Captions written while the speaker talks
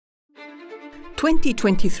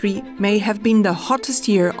2023 may have been the hottest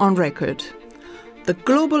year on record. The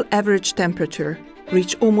global average temperature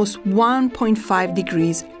reached almost 1.5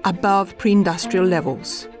 degrees above pre-industrial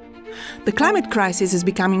levels. The climate crisis is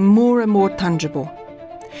becoming more and more tangible.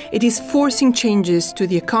 It is forcing changes to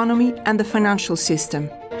the economy and the financial system,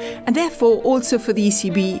 and therefore also for the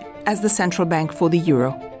ECB as the central bank for the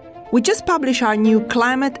euro. We just published our new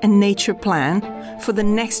climate and nature plan for the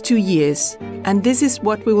next 2 years, and this is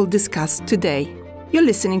what we will discuss today. You're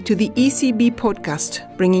listening to the ECB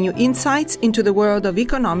Podcast, bringing you insights into the world of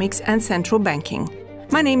economics and central banking.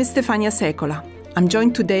 My name is Stefania Secola. I'm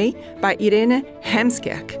joined today by Irene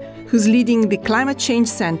Heemskerk, who's leading the Climate Change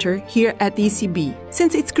Center here at the ECB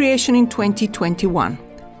since its creation in 2021.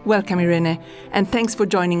 Welcome, Irene, and thanks for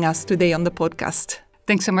joining us today on the podcast.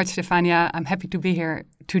 Thanks so much, Stefania. I'm happy to be here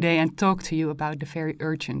today and talk to you about the very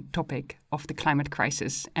urgent topic of the climate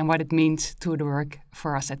crisis and what it means to the work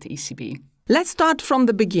for us at the ECB. Let's start from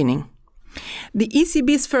the beginning. The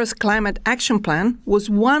ECB's first climate action plan was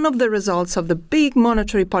one of the results of the big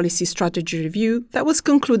monetary policy strategy review that was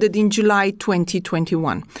concluded in July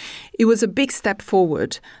 2021. It was a big step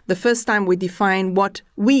forward, the first time we defined what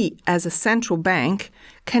we as a central bank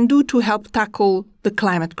can do to help tackle the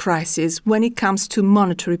climate crisis when it comes to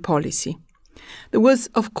monetary policy. There was,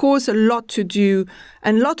 of course, a lot to do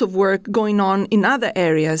and a lot of work going on in other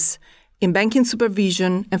areas, in banking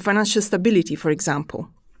supervision and financial stability, for example.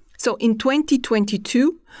 So in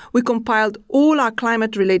 2022, we compiled all our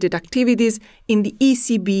climate-related activities in the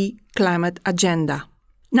ECB Climate Agenda.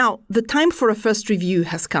 Now, the time for a first review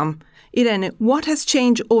has come. Irene, what has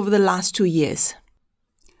changed over the last 2 years?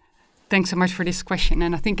 Thanks so much for this question,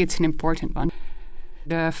 and I think it's an important one.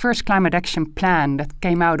 The first climate action plan that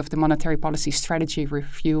came out of the monetary policy strategy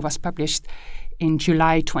review was published in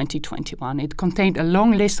July 2021. It contained a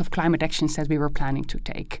long list of climate actions that we were planning to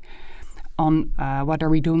take on what are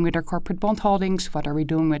we doing with our corporate bond holdings, what are we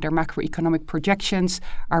doing with our macroeconomic projections,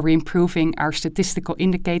 are we improving our statistical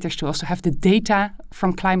indicators to also have the data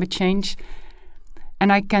from climate change.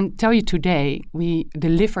 And I can tell you today, we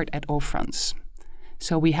delivered at all fronts.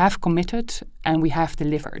 So we have committed and we have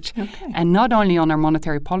delivered. Okay. And not only on our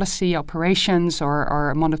monetary policy operations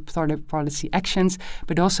or monetary policy actions,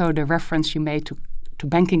 but also the reference you made to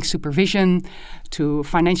banking supervision, to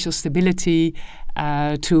financial stability,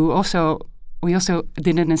 we also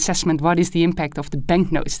did an assessment, what is the impact of the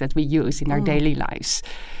banknotes that we use in our daily lives.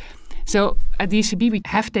 So at the ECB, we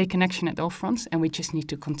have taken action at all fronts, and we just need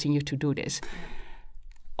to continue to do this.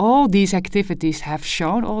 All these activities have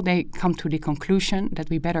shown, they come to the conclusion that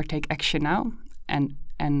we better take action now and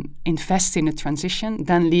invest in a transition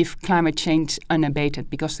than leave climate change unabated,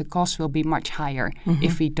 because the cost will be much higher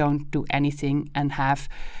if we don't do anything and have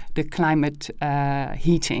the climate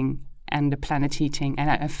heating and the planet heating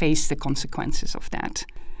and face the consequences of that.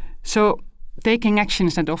 So taking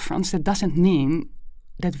actions at all fronts, that doesn't mean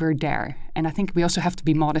that we're there. And I think we also have to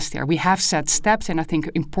be modest there. We have set steps, and I think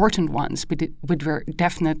important ones, but we're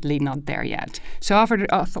definitely not there yet. So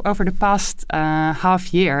over the past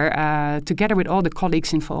half year, together with all the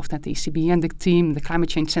colleagues involved at the ECB and the team, the Climate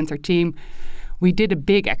Change Center team, we did a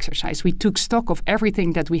big exercise. We took stock of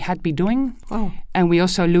everything that we had been doing, and we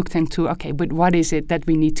also looked into, but what is it that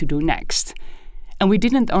we need to do next? And we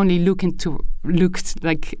didn't only look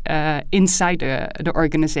inside the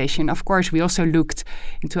organization. Of course, we also looked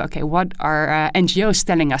into, what are NGOs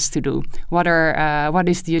telling us to do? What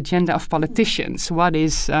is the agenda of politicians? What are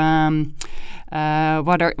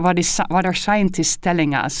scientists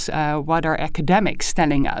telling us? What are academics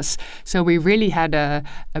telling us? So we really had a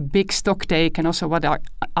big stock take, and also what are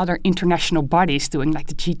other international bodies doing, like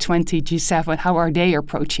the G20, G7, how are they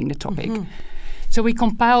approaching the topic? So we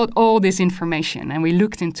compiled all this information and we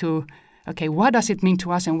looked into, what does it mean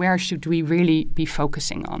to us and where should we really be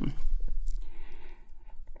focusing on?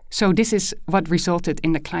 So this is what resulted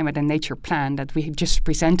in the Climate and Nature Plan that we just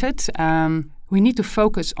presented. We need to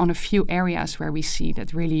focus on a few areas where we see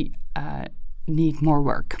that really need more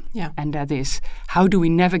work. Yeah. And that is, how do we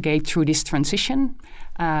navigate through this transition?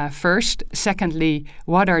 First. Secondly,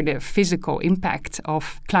 what are the physical impact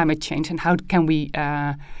of climate change and how can we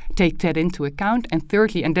take that into account? And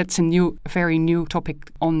thirdly, and that's a very new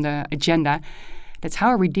topic on the agenda, that's how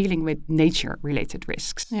are we dealing with nature-related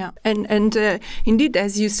risks. Yeah, and indeed,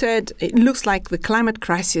 as you said, it looks like the climate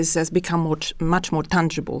crisis has become much more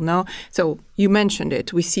tangible, no? So you mentioned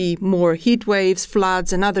it. We see more heat waves,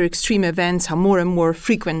 floods, and other extreme events are more and more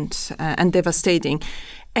frequent and devastating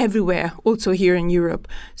everywhere, also here in Europe.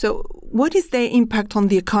 So what is their impact on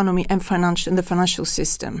the economy and the financial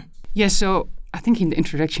system? Yes, so I think in the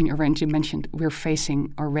introduction, Irene, you mentioned we're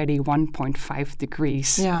facing already 1.5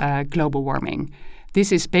 degrees global warming.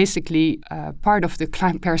 This is basically part of the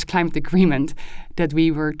Paris Climate Agreement that we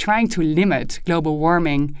were trying to limit global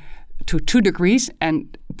warming to 2 degrees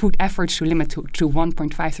and put efforts to limit to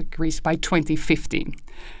 1.5 degrees by 2050.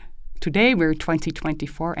 Today, we're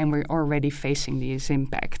 2024 and we're already facing this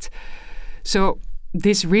impact. So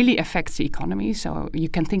this really affects the economy. So you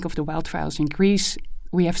can think of the wildfires in Greece.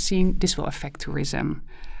 We have seen this will affect tourism.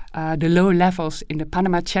 The low levels in the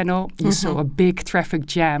Panama Channel, you saw a big traffic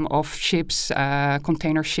jam of ships,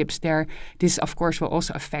 container ships there. This, of course, will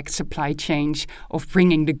also affect supply chains of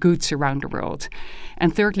bringing the goods around the world.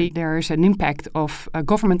 And thirdly, there is an impact of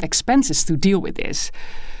government expenses to deal with this.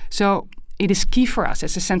 So it is key for us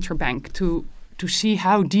as a central bank to see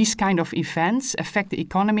how these kind of events affect the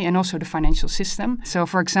economy and also the financial system. So,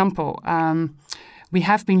 for example, we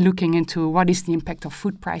have been looking into what is the impact of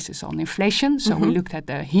food prices on inflation. So we looked at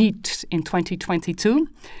the heat in 2022,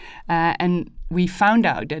 and we found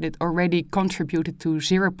out that it already contributed to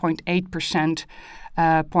 0.8%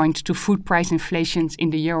 point to food price inflations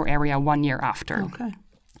in the euro area 1 year after. Okay.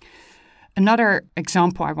 Another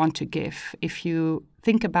example I want to give, if you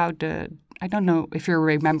think about I don't know if you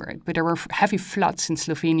remember it, but there were heavy floods in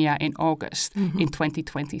Slovenia in August in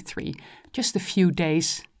 2023. Just a few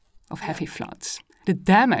days of heavy floods. The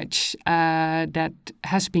damage that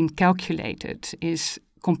has been calculated is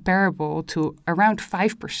comparable to around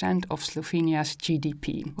 5% of Slovenia's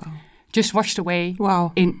GDP. Wow. Just washed away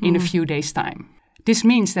in a few days' time. This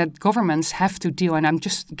means that governments have to deal, and I'm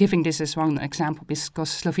just giving this as one example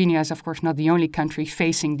because Slovenia is, of course, not the only country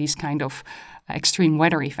facing these kind of extreme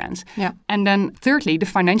weather events. Yeah. And then thirdly, the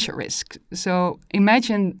financial risk. So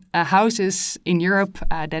imagine houses in Europe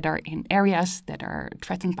that are in areas that are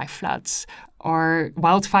threatened by floods or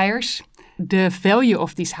wildfires. The value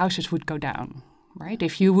of these houses would go down, right?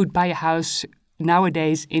 If you would buy a house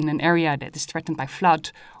nowadays in an area that is threatened by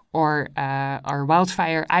flood or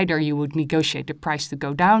wildfire, either you would negotiate the price to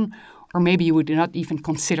go down, or maybe you would not even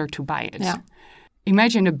consider to buy it. Yeah.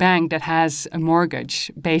 Imagine a bank that has a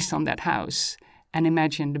mortgage based on that house, and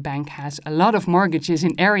imagine the bank has a lot of mortgages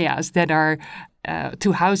in areas that are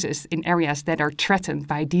to houses in areas that are threatened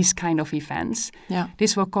by these kind of events. Yeah.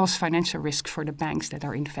 This will cause financial risk for the banks that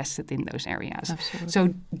are invested in those areas. Absolutely.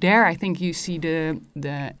 So there, I think you see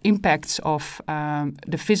the impacts of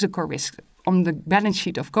the physical risk on the balance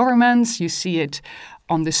sheet of governments. You see it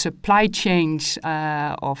on the supply chains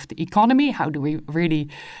of the economy. How do we really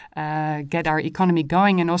get our economy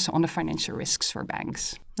going, and also on the financial risks for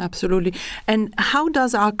banks? Absolutely. And how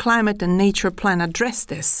does our climate and nature plan address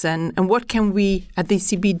this? And what can we at the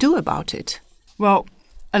ECB do about it? Well,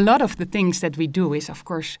 a lot of the things that we do is, of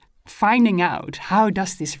course, finding out how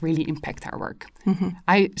does this really impact our work.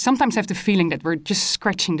 I sometimes have the feeling that we're just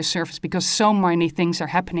scratching the surface because so many things are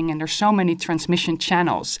happening and there's so many transmission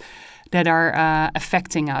channels that are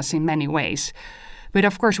affecting us in many ways. But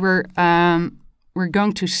of course, we're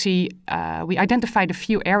going to see, we identified a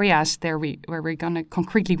few areas there where we're going to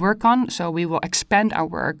concretely work on. So we will expand our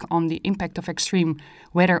work on the impact of extreme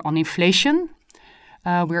weather on inflation.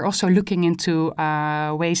 We're also looking into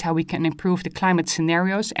ways how we can improve the climate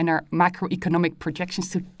scenarios and our macroeconomic projections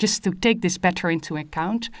to take this better into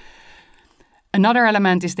account. Another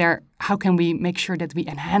element is there, how can we make sure that we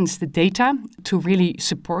enhance the data to really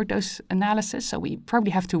support those analysis? So we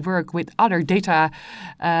probably have to work with other data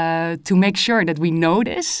to make sure that we know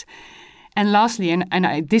this. And lastly,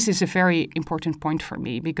 this is a very important point for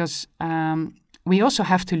me, because we also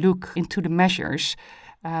have to look into the measures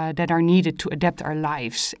that are needed to adapt our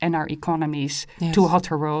lives and our economies to a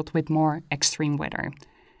hotter world with more extreme weather.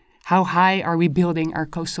 How high are we building our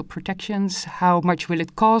coastal protections? How much will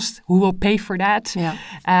it cost? Who will pay for that? Yeah.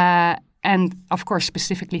 And of course,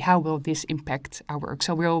 specifically, how will this impact our work?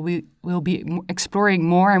 So we'll be exploring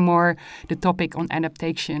more and more the topic on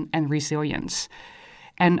adaptation and resilience.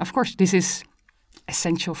 And of course, this is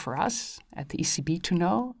essential for us at the ECB to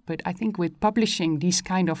know. But I think with publishing these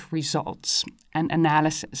kind of results and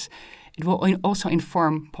analysis, it will also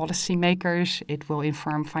inform policymakers, it will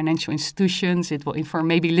inform financial institutions, it will inform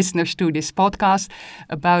maybe listeners to this podcast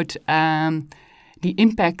about the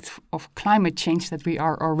impact of climate change that we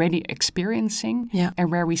are already experiencing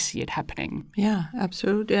and where we see it happening. Yeah,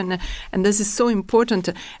 absolutely. And this is so important.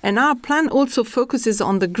 And our plan also focuses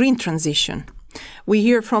on the green transition. We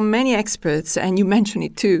hear from many experts, and you mentioned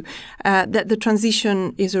it too, that the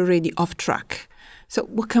transition is already off track. So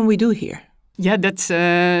what can we do here? Yeah, that's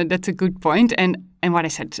a good point. And what I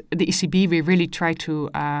said, the ECB, we really try to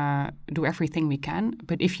do everything we can.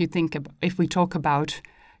 But if we talk about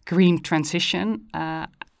green transition,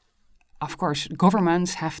 of course,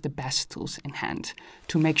 governments have the best tools in hand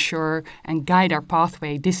to make sure and guide our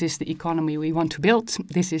pathway. This is the economy we want to build.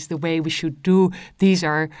 This is the way we should do. These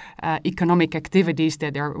are economic activities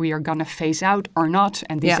that we are going to phase out or not.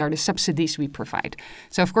 And these are the subsidies we provide.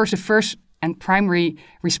 So, of course, the first and primary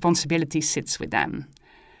responsibility sits with them.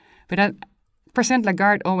 But President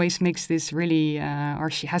Lagarde always makes this really, or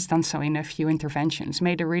she has done so in a few interventions,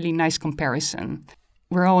 made a really nice comparison.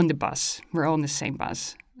 We're all in the bus. We're all in the same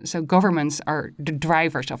bus. So governments are the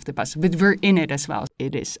drivers of the bus, but we're in it as well.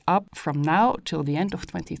 It is up from now till the end of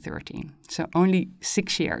 2030. So only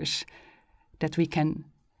 6 years that we can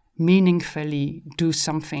meaningfully do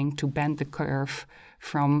something to bend the curve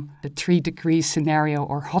from the 3-degree scenario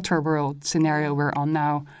or hotter world scenario we're on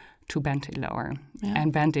now to bend it lower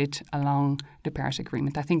and bend it along the Paris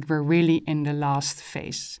Agreement. I think we're really in the last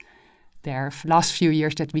phase there, last few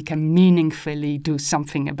years, that we can meaningfully do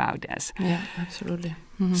something about this. Yeah, absolutely.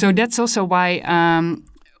 Mm-hmm. So that's also why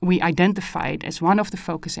we identified as one of the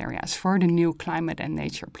focus areas for the new climate and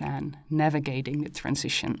nature plan, navigating the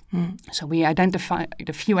transition. So we identified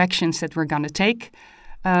a few actions that we're going to take.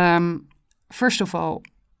 First of all,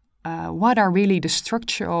 what are really the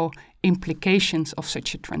structural implications of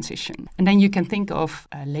such a transition? And then you can think of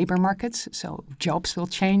labor markets, so jobs will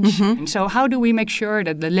change. And so how do we make sure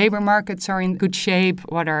that the labor markets are in good shape?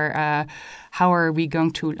 How are we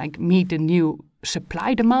going to meet the new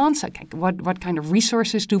supply demands? What kind of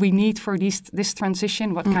resources do we need for this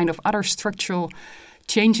transition? What kind of other structural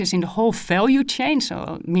changes in the whole value chain?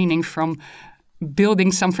 So meaning from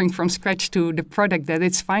building something from scratch to the product that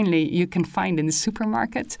it's finally you can find in the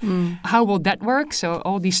supermarket. How will that work? So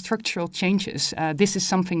all these structural changes, this is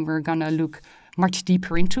something we're going to look much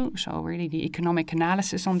deeper into. So really the economic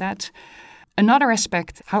analysis on that. Another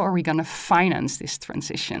aspect, how are we going to finance this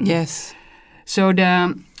transition? Yes. So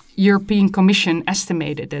the European Commission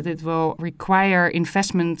estimated that it will require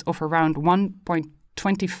investment of around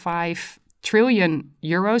 1.25 trillion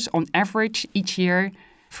euros on average each year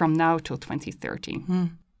from now till 2030.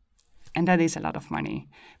 And that is a lot of money.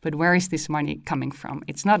 But where is this money coming from?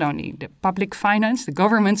 It's not only the public finance, the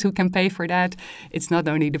governments who can pay for that. It's not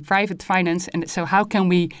only the private finance. And so how can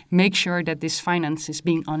we make sure that this finance is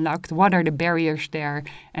being unlocked? What are the barriers there?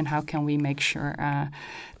 And how can we make sure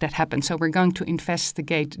that happens? So we're going to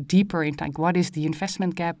investigate deeper into what is the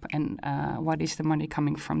investment gap and what is the money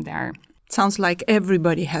coming from there. Sounds like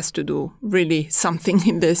everybody has to do really something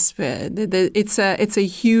in this. It's a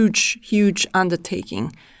huge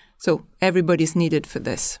undertaking. So everybody's needed for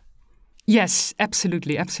this. Yes,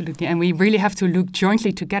 absolutely. And we really have to look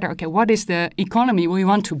jointly together. Okay, what is the economy we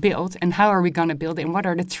want to build and how are we going to build it? And what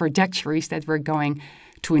are the trajectories that we're going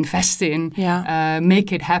to invest in,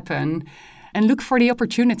 make it happen, and look for the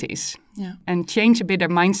opportunities. And change a bit our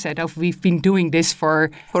mindset of we've been doing this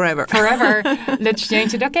for forever. Let's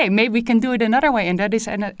change it. Okay, maybe we can do it another way, and that is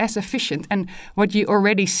as efficient. And what you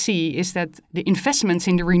already see is that the investments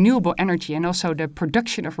in the renewable energy and also the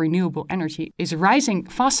production of renewable energy is rising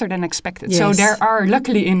faster than expected. Yes. So there are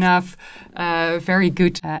luckily enough very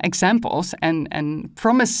good examples and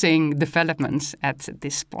promising developments at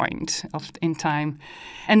this point in time.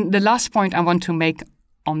 And the last point I want to make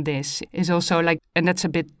on this is also and that's a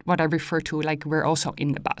bit what I refer to, we're also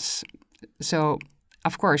in the bus. So,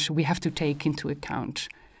 of course, we have to take into account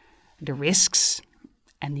the risks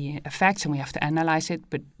and the effects, and we have to analyze it.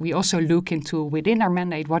 But we also look into, within our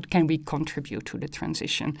mandate, what can we contribute to the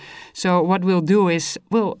transition? So what we'll do is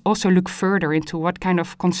we'll also look further into what kind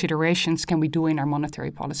of considerations can we do in our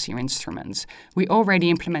monetary policy instruments. We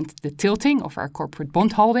already implemented the tilting of our corporate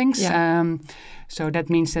bond holdings. So that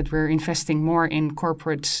means that we're investing more in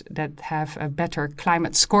corporates that have a better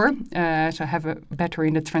climate score, so have a better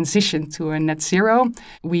in the transition to a net zero.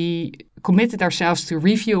 We committed ourselves to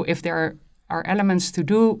review if there are elements to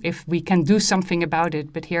do, if we can do something about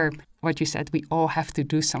it. But here, what you said, we all have to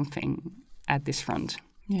do something at this front.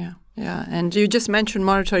 Yeah. And you just mentioned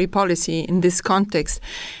monetary policy in this context.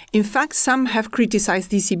 In fact, some have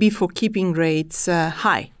criticized ECB for keeping rates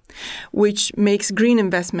high, which makes green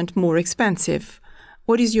investment more expensive.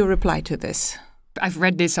 What is your reply to this? I've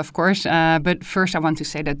read this, of course, but first I want to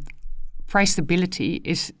say that price stability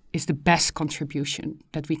is the best contribution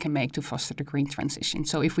that we can make to foster the green transition.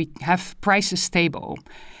 So if we have prices stable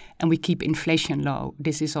and we keep inflation low,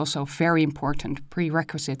 this is also a very important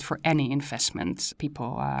prerequisite for any investments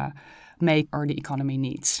people make or the economy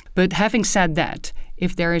needs. But having said that,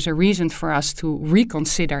 if there is a reason for us to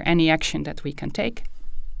reconsider any action that we can take,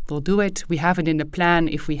 we'll do it. We have it in the plan.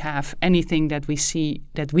 If we have anything that we see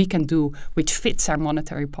that we can do which fits our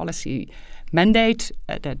monetary policy mandate,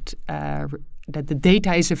 that the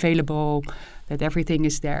data is available, that everything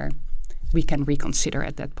is there, we can reconsider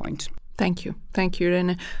at that point. Thank you. Thank you,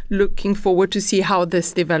 Irene. Looking forward to see how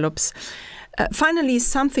this develops. Finally,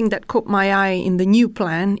 something that caught my eye in the new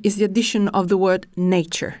plan is the addition of the word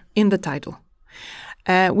nature in the title.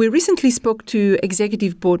 We recently spoke to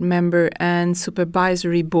Executive Board Member and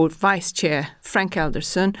Supervisory Board Vice Chair Frank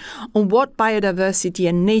Elderson on what biodiversity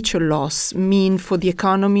and nature loss mean for the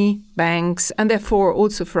economy, banks, and therefore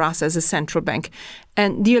also for us as a central bank.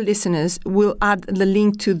 And dear listeners, we'll add the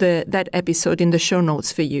link to that episode in the show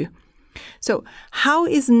notes for you. So how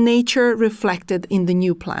is nature reflected in the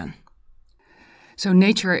new plan? So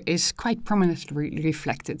nature is quite prominently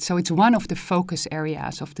reflected. So it's one of the focus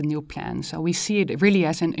areas of the new plan. So we see it really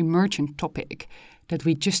as an emergent topic that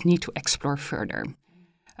we just need to explore further.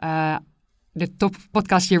 The top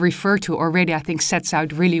podcast you referred to already, I think, sets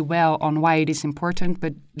out really well on why it is important.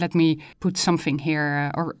 But let me put something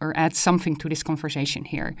here or add something to this conversation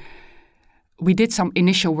here. We did some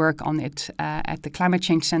initial work on it at the Climate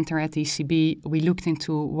Change Center at the ECB. We looked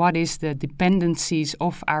into what is the dependencies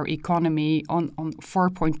of our economy on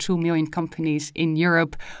 4.2 million companies in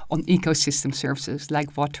Europe on ecosystem services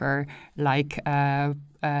like water, like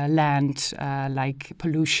land, like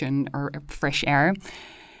pollution or fresh air.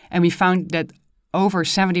 And we found that over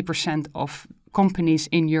 70% of companies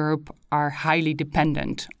in Europe are highly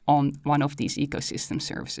dependent on one of these ecosystem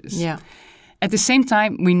services. Yeah. At the same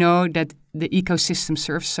time, we know that the ecosystem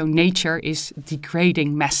service, so nature, is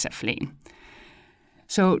degrading massively.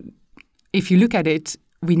 So if you look at it,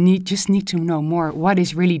 we just need to know more. What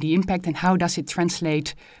is really the impact and how does it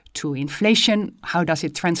translate to inflation? How does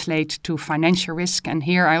it translate to financial risk? And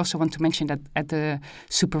here I also want to mention that at the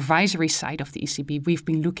supervisory side of the ECB, we've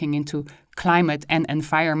been looking into climate and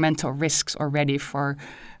environmental risks already for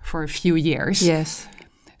a few years. Yes.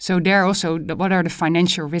 So there also, what are the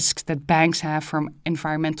financial risks that banks have from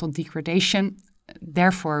environmental degradation?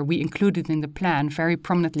 Therefore, we included in the plan very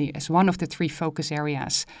prominently as one of the 3 focus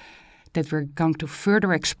areas that we're going to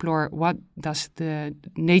further explore what does the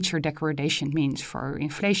nature degradation means for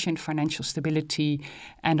inflation, financial stability,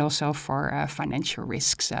 and also for financial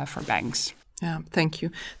risks for banks. Yeah, thank you.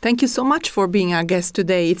 Thank you so much for being our guest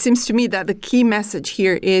today. It seems to me that the key message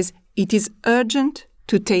here is it is urgent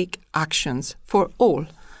to take actions for all.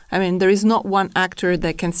 I mean, there is not one actor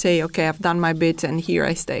that can say, okay, I've done my bit and here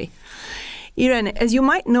I stay. Irene, as you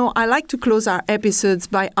might know, I like to close our episodes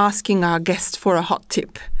by asking our guests for a hot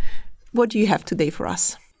tip. What do you have today for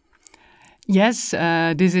us? Yes,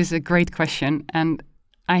 this is a great question. And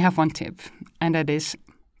I have one tip, and that is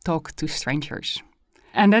talk to strangers.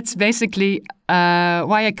 And that's basically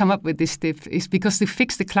why I come up with this tip is because to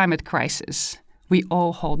fix the climate crisis, we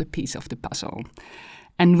all hold a piece of the puzzle.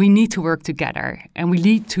 And we need to work together, and we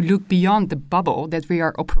need to look beyond the bubble that we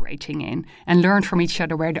are operating in and learn from each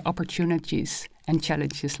other where the opportunities and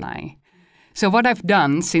challenges lie. So what I've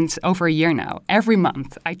done since over a year now, every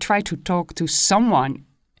month I try to talk to someone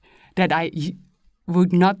that I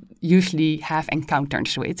would not usually have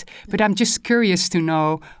encounters with, but I'm just curious to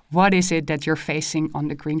know what is it that you're facing on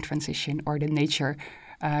the green transition or the nature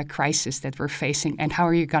crisis that we're facing, and how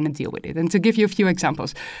are you going to deal with it? And to give you a few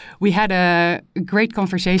examples, we had a great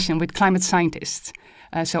conversation with climate scientists.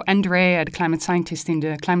 So Andre, the climate scientist in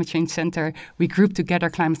the Climate Change Center, we grouped together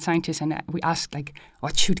climate scientists and we asked,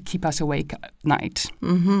 what should keep us awake at night?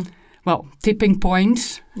 Mm-hmm. Well, tipping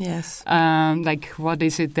points. Yes. What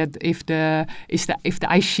is it that if the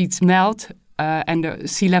ice sheets melt, and the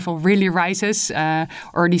sea level really rises,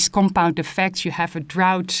 or these compound effects, you have a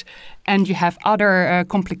drought and you have other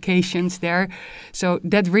complications there. So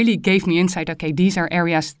that really gave me insight, okay, these are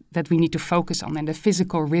areas that we need to focus on. And the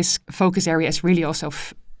physical risk focus area is really also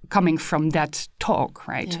coming from that talk,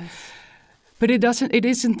 right? Yes. But it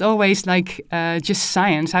isn't always just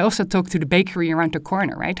science. I also talk to the bakery around the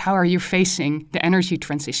corner, right? How are you facing the energy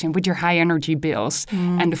transition with your high energy bills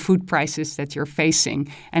and the food prices that you're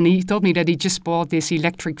facing? And he told me that he just bought this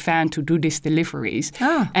electric van to do these deliveries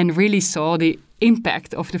and really saw the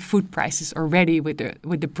impact of the food prices already with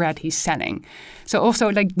the bread he's selling. So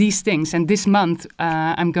also these things. And this month,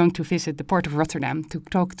 I'm going to visit the Port of Rotterdam to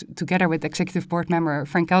talk together with Executive Board Member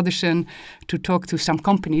Frank Elderson to talk to some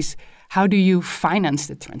companies. How do you finance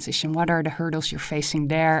the transition? What are the hurdles you're facing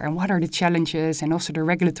there? And what are the challenges and also the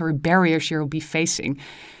regulatory barriers you'll be facing?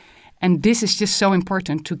 And this is just so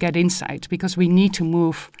important to get insight because we need to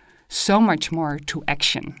move so much more to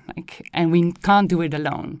action. And we can't do it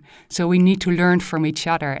alone. So we need to learn from each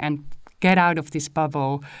other and get out of this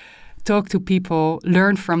bubble, talk to people,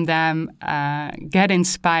 learn from them, get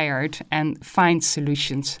inspired and find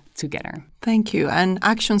solutions together. Thank you. And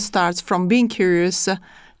action starts from being curious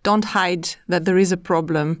Don't hide that there is a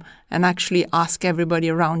problem and actually ask everybody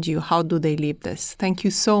around you, how do they live this? Thank you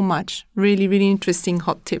so much. Really, really interesting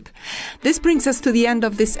hot tip. This brings us to the end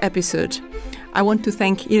of this episode. I want to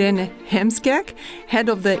thank Irene Heemskerk, head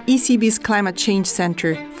of the ECB's Climate Change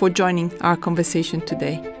Center, for joining our conversation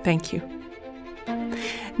today. Thank you.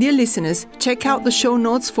 Dear listeners, check out the show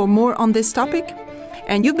notes for more on this topic.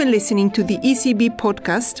 And you've been listening to the ECB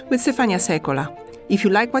Podcast with Stefania Secola. If you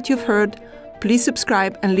like what you've heard, please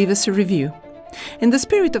subscribe and leave us a review. In the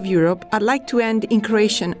spirit of Europe, I'd like to end in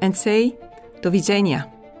Croatian and say, do viđenja.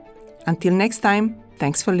 Until next time,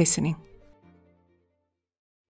 thanks for listening.